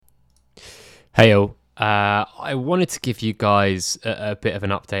Hey all. I wanted to give you guys a bit of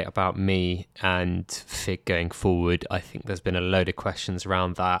an update about me and Fig going forward. I think there's been a load of questions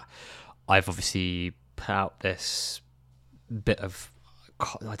around that. I've obviously put out this bit of,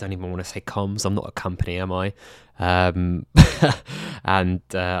 I don't even want to say comms. I'm not a company, am I? Um, and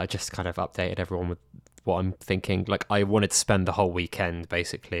I just kind of updated everyone with what I'm thinking. Like, I wanted to spend the whole weekend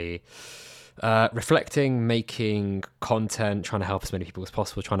basically reflecting, making content, trying to help as many people as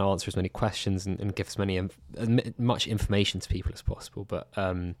possible, trying to answer as many questions and give as much information to people as possible. But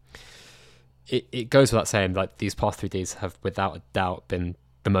it goes without saying, like, these past 3 days have without a doubt been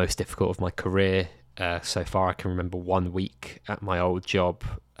the most difficult of my career so far. I can remember 1 week at my old job,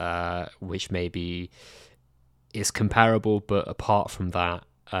 which maybe is comparable, but apart from that,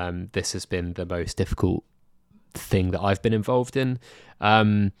 this has been the most difficult thing that I've been involved in.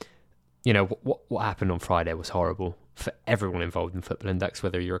 What happened on Friday was horrible for everyone involved in Football Index,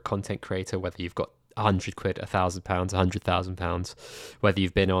 whether you're a content creator, whether you've got £100, £1,000, £100,000, whether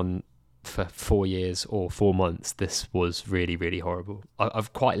you've been on for 4 years or 4 months. This was really, really horrible.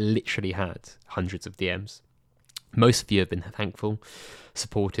 I've quite literally had hundreds of DMs. Most of you have been thankful,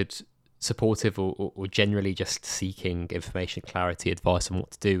 supportive, or generally just seeking information, clarity, advice on what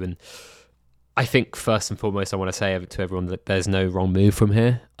to do. And I think first and foremost, I want to say to everyone that there's no wrong move from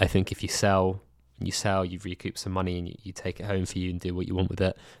here. I think if you sell, you recoup some money and you take it home for you and do what you want with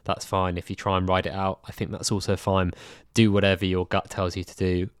it, that's fine. If you try and ride it out, I think that's also fine. Do whatever your gut tells you to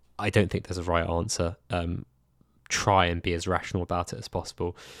do. I don't think there's a right answer. Try and be as rational about it as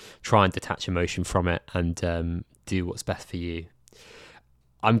possible. Try and detach emotion from it and do what's best for you.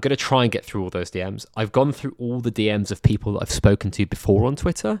 I'm going to try and get through all those DMs. I've gone through all the DMs of people that I've spoken to before on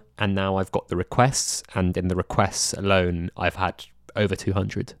Twitter, and now I've got the requests, and in the requests alone, I've had over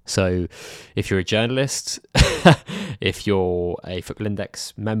 200. So if you're a journalist, if you're a Football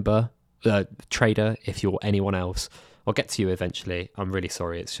Index member, trader, if you're anyone else, I'll get to you eventually. I'm really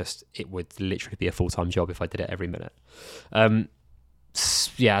sorry. It would literally be a full-time job if I did it every minute.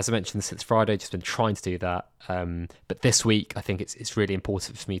 As I mentioned, since Friday, just been trying to do that. But this week, I think it's really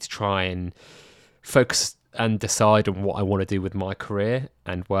important for me to try and focus and decide on what I want to do with my career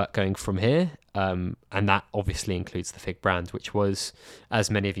and work going from here. And that obviously includes the Fig brand, which was, as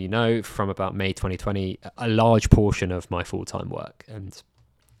many of you know, from about May 2020, a large portion of my full-time work. And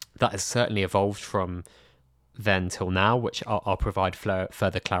that has certainly evolved from then till now, which I'll provide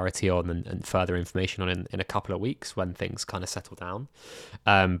further clarity on and further information on in a couple of weeks when things kind of settle down.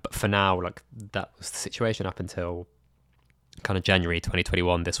 But for now, like, that was the situation up until kind of January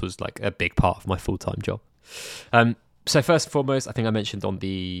 2021. This was like a big part of my full-time job. So first and foremost, I think I mentioned on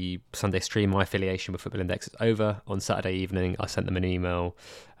the Sunday stream, my affiliation with Football Index is over. On Saturday evening, I sent them an email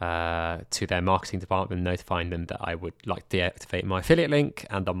to their marketing department notifying them that I would like to deactivate my affiliate link.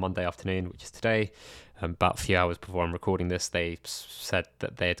 And on Monday afternoon, which is today, about a few hours before I'm recording this, they said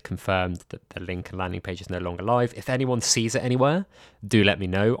that they had confirmed that the link and landing page is no longer live. If anyone sees it anywhere, do let me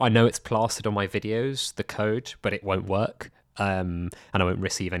know. I know it's plastered on my videos, the code, but it won't work. And I won't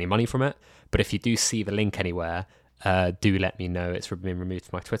receive any money from it. But if you do see the link anywhere, do let me know. It's been removed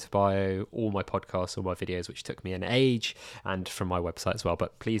from my Twitter bio, all my podcasts, all my videos, which took me an age, and from my website as well.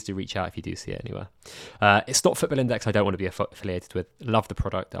 But please do reach out if you do see it anywhere. It's not Football Index I don't want to be affiliated with. Love the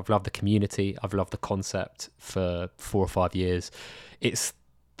product. I've loved the community. I've loved the concept for 4 or 5 years. It's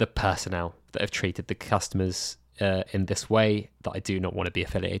the personnel that have treated the customers in this way that I do not want to be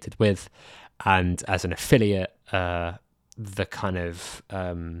affiliated with. And as an affiliate, the kind of...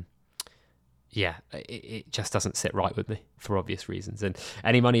 it just doesn't sit right with me for obvious reasons. And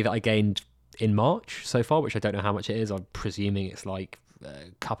any money that I gained in March so far, which I don't know how much it is, I'm presuming it's like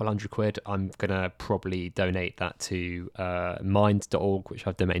a couple £100. I'm going to probably donate that to mind.org, which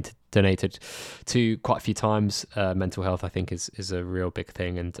I've donated to quite a few times. Mental health, I think, is a real big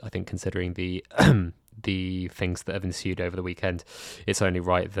thing. And I think considering the the things that have ensued over the weekend, it's only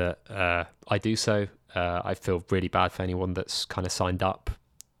right that I do so. I feel really bad for anyone that's kind of signed up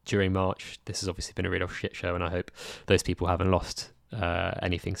during March. This has obviously been a real shit show, and I hope those people haven't lost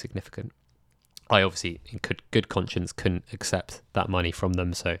anything significant. I obviously, in good conscience, couldn't accept that money from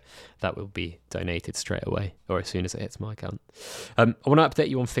them, so that will be donated straight away, or as soon as it hits my account. I want to update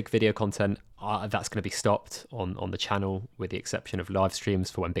you on Fig video content. That's going to be stopped on the channel, with the exception of live streams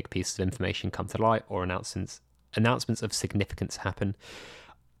for when big pieces of information come to light or announcements of significance happen.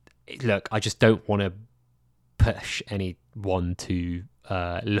 Look, I just don't want to push anyone to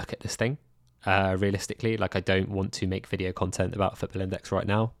look at this thing realistically. Like, I don't want to make video content about Football Index right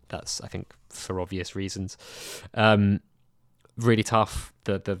now. That's, I think, for obvious reasons. really tough.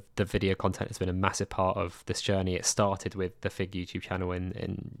 The video content has been a massive part of this journey. It started with the Fig YouTube channel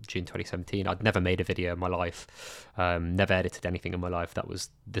in June 2017. I'd never made a video in my life, never edited anything in my life.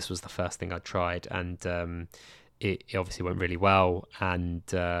 This was the first thing I tried, and it obviously went really well, and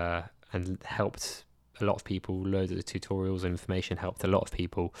helped a lot of people. Loads of the tutorials and information helped a lot of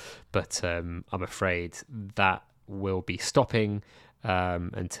people, but I'm afraid that will be stopping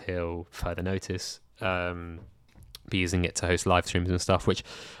until further notice. Be using it to host live streams and stuff, which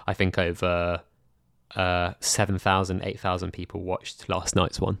I think over 7,000, 8,000 people watched last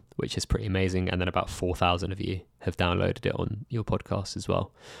night's one, which is pretty amazing. And then about 4,000 of you have downloaded it on your podcast as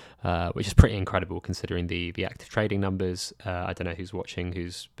well, which is pretty incredible considering the active trading numbers. I don't know who's watching,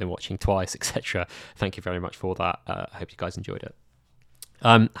 who's been watching twice, etc. Thank you very much for that. I hope you guys enjoyed it.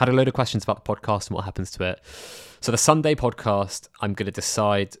 Had a load of questions about the podcast and what happens to it. So the Sunday podcast,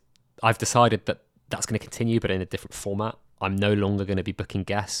 I've decided that that's going to continue, but in a different format. I'm no longer going to be booking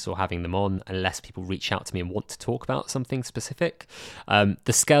guests or having them on unless people reach out to me and want to talk about something specific.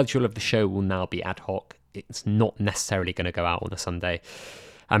 The schedule of the show will now be ad hoc. It's not necessarily going to go out on a Sunday.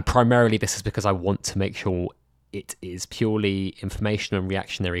 And primarily this is because I want to make sure it is purely informational and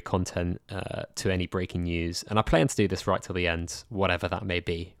reactionary content to any breaking news. And I plan to do this right till the end, whatever that may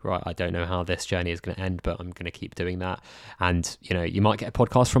be, right? I don't know how this journey is going to end, but I'm going to keep doing that. And, you know, you might get a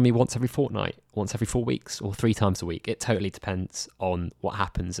podcast from me once every fortnight, once every 4 weeks, or 3 times a week. It totally depends on what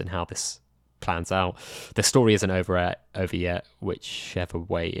happens and how this plans out. The story isn't over yet, whichever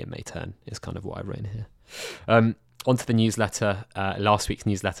way it may turn is kind of what I've written here. Onto the newsletter. Last week's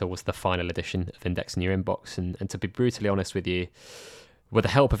newsletter was the final edition of Index in Your Inbox. And to be brutally honest with you, with the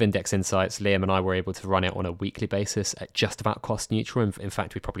help of Index Insights, Liam and I were able to run it on a weekly basis at just about cost neutral. In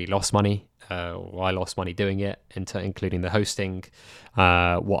fact, we probably lost money. I lost money doing it, including the hosting,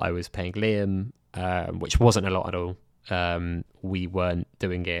 what I was paying Liam, which wasn't a lot at all. We weren't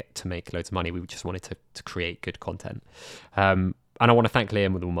doing it to make loads of money. We just wanted to create good content. And I want to thank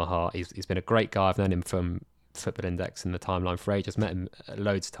Liam with all my heart. He's been a great guy. I've known him from Football Index and the timeline for ages. Met him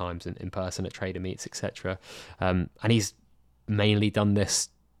loads of times in person at trader meets, etc. And he's mainly done this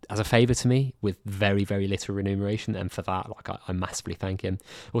as a favour to me with very, very little remuneration, and for that, I massively thank him.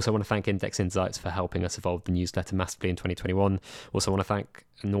 Also want to thank Index Insights for helping us evolve the newsletter massively in 2021. Also want to thank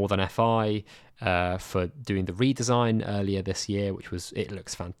Northern FI for doing the redesign earlier this year, it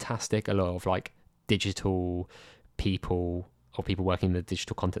looks fantastic. A lot of digital people or people working in the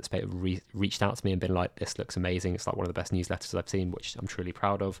digital content space reached out to me and been like, this looks amazing. It's like one of the best newsletters I've seen, which I'm truly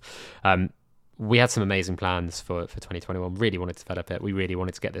proud of. We had some amazing plans for 2021. Really wanted to develop it. We really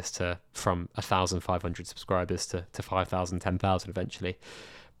wanted to get this from 1,500 subscribers to 5,000, 10,000 eventually.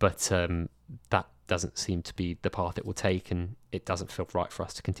 But that doesn't seem to be the path it will take, and it doesn't feel right for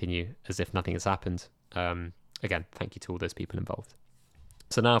us to continue as if nothing has happened. Again, thank you to all those people involved.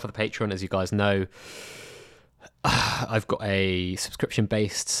 So now for the Patreon, as you guys know, I've got a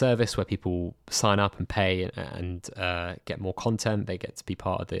subscription-based service where people sign up and pay and get more content. They get to be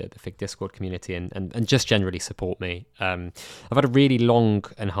part of the Fig Discord community and just generally support me. I've had a really long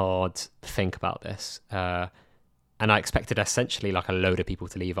and hard think about this, and I expected essentially like a load of people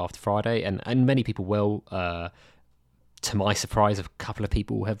to leave after Friday, and many people will. To my surprise, a couple of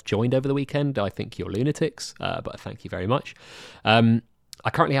people have joined over the weekend. I think you're lunatics, but thank you very much. I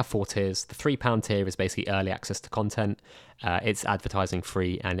currently have 4 tiers. The £3 tier is basically early access to content. It's advertising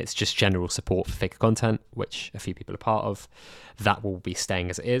free, and it's just general support for Fig content, which a few people are part of. That will be staying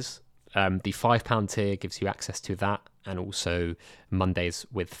as it is. The £5 tier gives you access to that, and also Mondays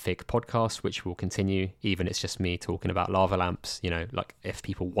with Fig podcast, which will continue, even it's just me talking about lava lamps. You know, like if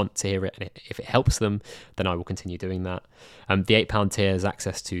people want to hear it and if it helps them, then I will continue doing that. The £8 tier is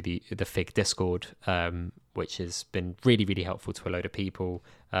access to the Fig Discord, which has been really, really helpful to a load of people.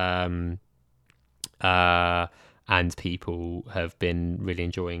 And people have been really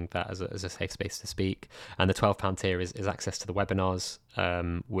enjoying that as a safe space to speak. And the £12 tier is access to the webinars,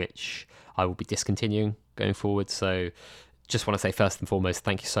 which I will be discontinuing going forward. So just want to say first and foremost,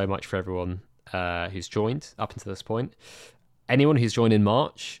 thank you so much for everyone who's joined up until this point. Anyone who's joined in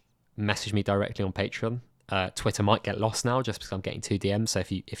March, message me directly on Patreon. Twitter might get lost now just because I'm getting 2 DMs. So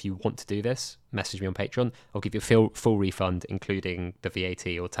if you want to do this, message me on Patreon. I'll give you a full refund, including the VAT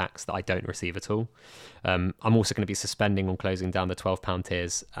or tax that I don't receive at all. I'm also going to be suspending on closing down the £12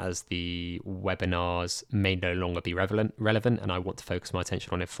 tiers, as the webinars may no longer be relevant, and I want to focus my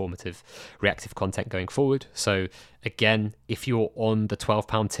attention on informative, reactive content going forward. So again, if you're on the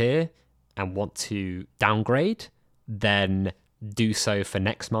 £12 tier and want to downgrade, then do so for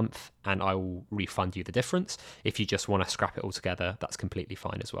next month and I will refund you the difference. If you just want to scrap it all together, that's completely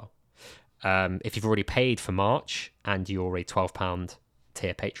fine as well. If you've already paid for March and you're a £12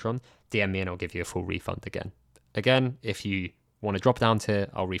 tier patron, DM me and I'll give you a full refund again. If you want to drop down tier,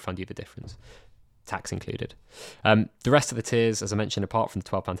 I'll refund you the difference, tax included. The rest of the tiers, as I mentioned, apart from the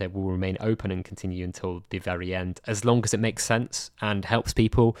 £12 tier, will remain open and continue until the very end, as long as it makes sense and helps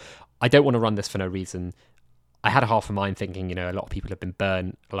people. I don't want to run this for no reason. I had a half a mind thinking, a lot of people have been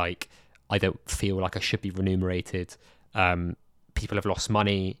burnt. Like, I don't feel like I should be remunerated. People have lost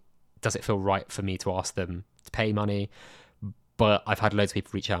money. Does it feel right for me to ask them to pay money? But I've had loads of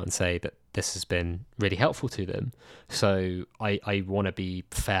people reach out and say that this has been really helpful to them. So I want to be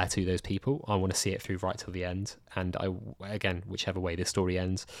fair to those people. I want to see it through right till the end. And whichever way this story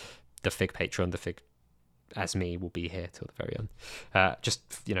ends, the Fig patron, the Fig as me, will be here till the very end.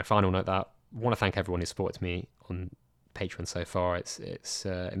 Final note that I want to thank everyone who supported me on Patreon so far.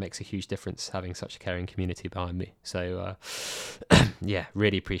 It makes a huge difference having such a caring community behind me. So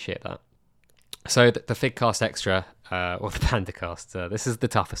really appreciate that. So the Figcast Extra, or the PandaCast, this is the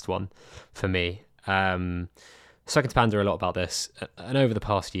toughest one for me. Spoken to Panda a lot about this, and over the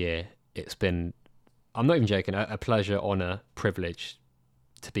past year, it's been, I'm not even joking, a pleasure, honour, privilege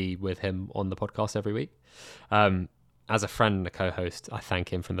to be with him on the podcast every week. As a friend and a co-host, I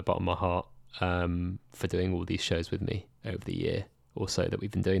thank him from the bottom of my heart for doing all these shows with me over the year or so that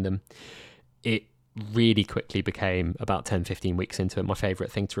we've been doing them. It really quickly became, about 10-15 weeks into it, my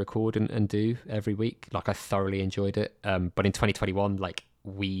favourite thing to record and do every week. Like, I thoroughly enjoyed it. But in 2021,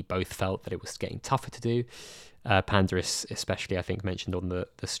 we both felt that it was getting tougher to do. Panda especially, I think, mentioned on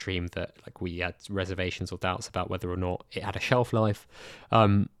the stream that we had reservations or doubts about whether or not it had a shelf life.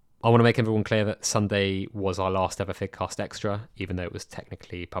 I want to make everyone clear that Sunday was our last ever Figcast Extra, even though it was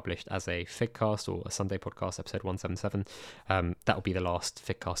technically published as a Figcast or a Sunday podcast, episode 177. That will be the last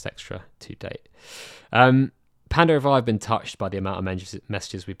Figcast Extra to date. Panda and I have been touched by the amount of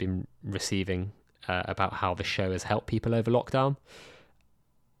messages we've been receiving about how the show has helped people over lockdown.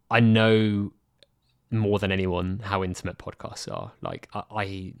 I know more than anyone how intimate podcasts are.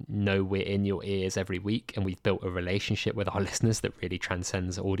 I know we're in your ears every week, and we've built a relationship with our listeners that really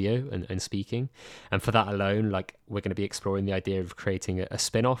transcends audio and speaking. And for that alone, we're going to be exploring the idea of creating a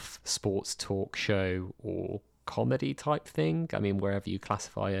spin-off sports talk show or comedy type thing. I mean, wherever you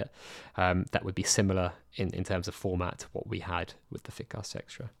classify it, that would be similar in terms of format to what we had with the Figcast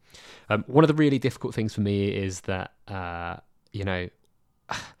Extra. One of the really difficult things for me is that,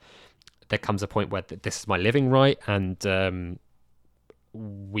 there comes a point where this is my living right, and it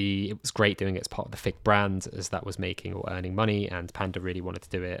was great doing it as part of the Fig brand, as that was making or earning money, and Panda really wanted to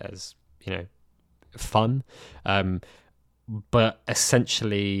do it as fun. But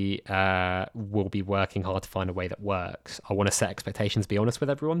essentially, we'll be working hard to find a way that works. I want to set expectations, be honest with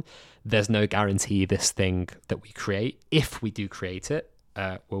everyone. There's no guarantee this thing that we create, if we do create it,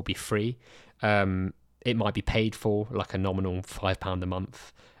 will be free. It might be paid for, like a nominal £5 a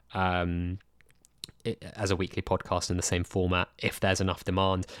month. As a weekly podcast in the same format, if there's enough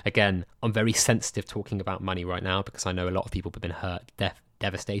demand. Again, I'm very sensitive talking about money right now because I know a lot of people have been hurt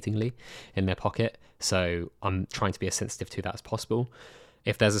devastatingly in their pocket, so I'm trying to be as sensitive to that as possible.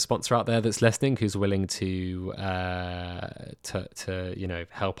 If there's a sponsor out there that's listening who's willing to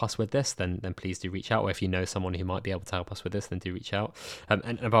help us with this, then please do reach out. Or if you know someone who might be able to help us with this, then do reach out.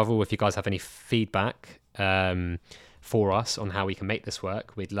 And above all, if you guys have any feedback for us on how we can make this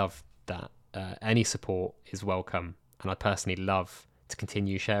work, we'd love that. Any support is welcome, and I personally love to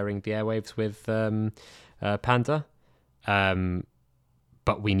continue sharing the airwaves with Panda,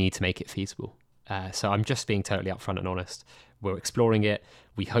 but we need to make it feasible. So I'm just being totally upfront and honest. We're exploring it.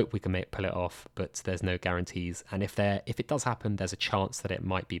 We hope we can pull it off, but there's no guarantees. And if it does happen, there's a chance that it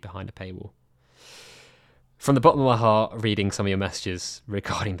might be behind a paywall. From the bottom of my heart, reading some of your messages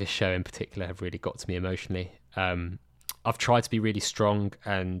regarding this show in particular have really got to me emotionally. I've tried to be really strong,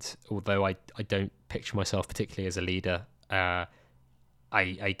 and although I don't picture myself particularly as a leader,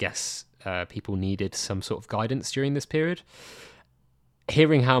 I guess people needed some sort of guidance during this period.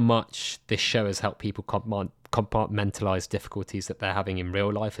 Hearing how much this show has helped people compartmentalize difficulties that they're having in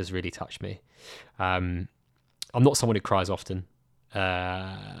real life has really touched me. I'm not someone who cries often.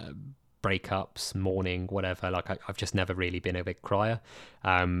 Breakups, mourning, whatever. I've just never really been a big crier.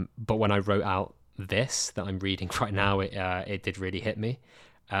 But when I wrote out this that I'm reading right now, it did really hit me,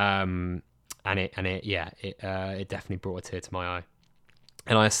 and it definitely brought a tear to my eye.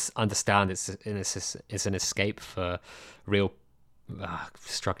 And I understand it's an escape for real.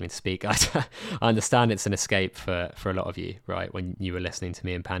 Struggling to speak. I understand it's an escape for a lot of you, right? When you were listening to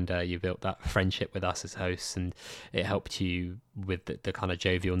me and Panda, you built that friendship with us as hosts, and it helped you with the kind of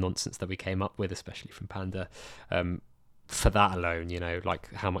jovial nonsense that we came up with, especially from Panda. for that alone,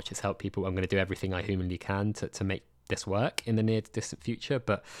 like how much it's helped people, I'm going to do everything I humanly can to make this work in the near to distant future.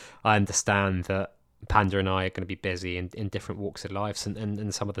 But I understand that Panda and I are going to be busy in different walks of life,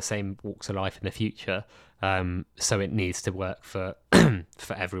 and some of the same walks of life in the future. So it needs to work for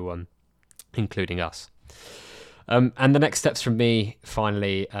for everyone, including us. And the next steps from me,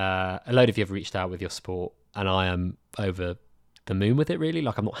 finally, a load of you have reached out with your support, and I am over the moon with it, really.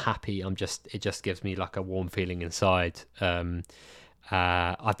 Like, I'm not happy. It just gives me like a warm feeling inside.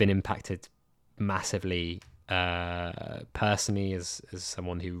 I've been impacted massively personally as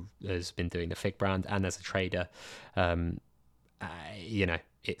someone who has been doing the Fig brand, and as a trader.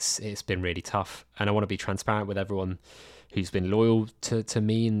 It's been really tough, and I want to be transparent with everyone who's been loyal to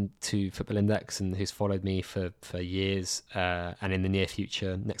me and to Football Index, and who's followed me for years. And in the near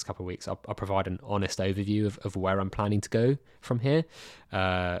future, next couple of weeks, I'll provide an honest overview of where I'm planning to go from here,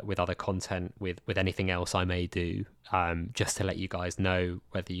 with other content, with anything else I may do, just to let you guys know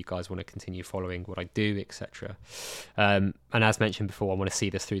whether you guys want to continue following what I do, etc. And as mentioned before, I want to see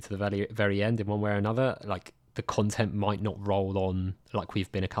this through to the very, very end in one way or another. Like, the content might not roll on like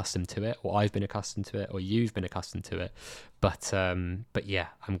we've been accustomed to it, or I've been accustomed to it, or you've been accustomed to it. But yeah,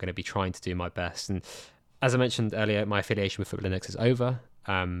 I'm going to be trying to do my best. And as I mentioned earlier, my affiliation with Football Index is over.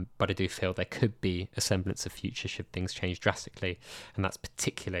 But I do feel there could be a semblance of future should things change drastically. And that's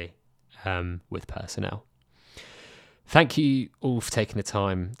particularly with personnel. Thank you all for taking the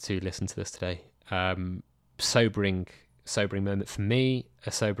time to listen to this today. Sobering moment for me,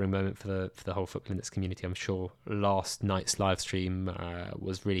 a sobering moment for the whole Football Index community. I'm sure last night's live stream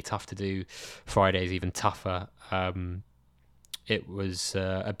was really tough to do. Friday's even tougher. It was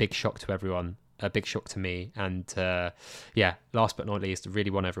a big shock to everyone, a big shock to me. And yeah, last but not least, I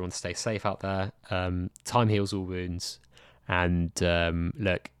really want everyone to stay safe out there. Time heals all wounds. And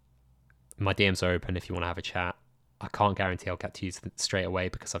look, my DMs are open if you want to have a chat. I can't guarantee I'll get to you straight away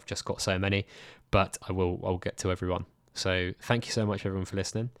because I've just got so many, but I'll get to everyone. So thank you so much, everyone, for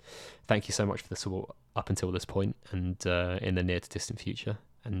listening. Thank you so much for the support up until this point, and in the near to distant future.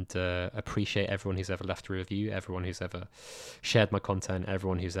 And appreciate everyone who's ever left a review, everyone who's ever shared my content,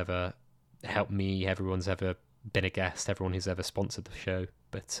 everyone who's ever helped me, everyone's ever been a guest, everyone who's ever sponsored the show.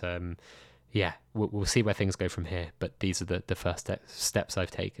 But yeah, we'll see where things go from here. But these are the first steps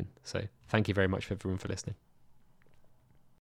I've taken. So thank you very much for everyone for listening.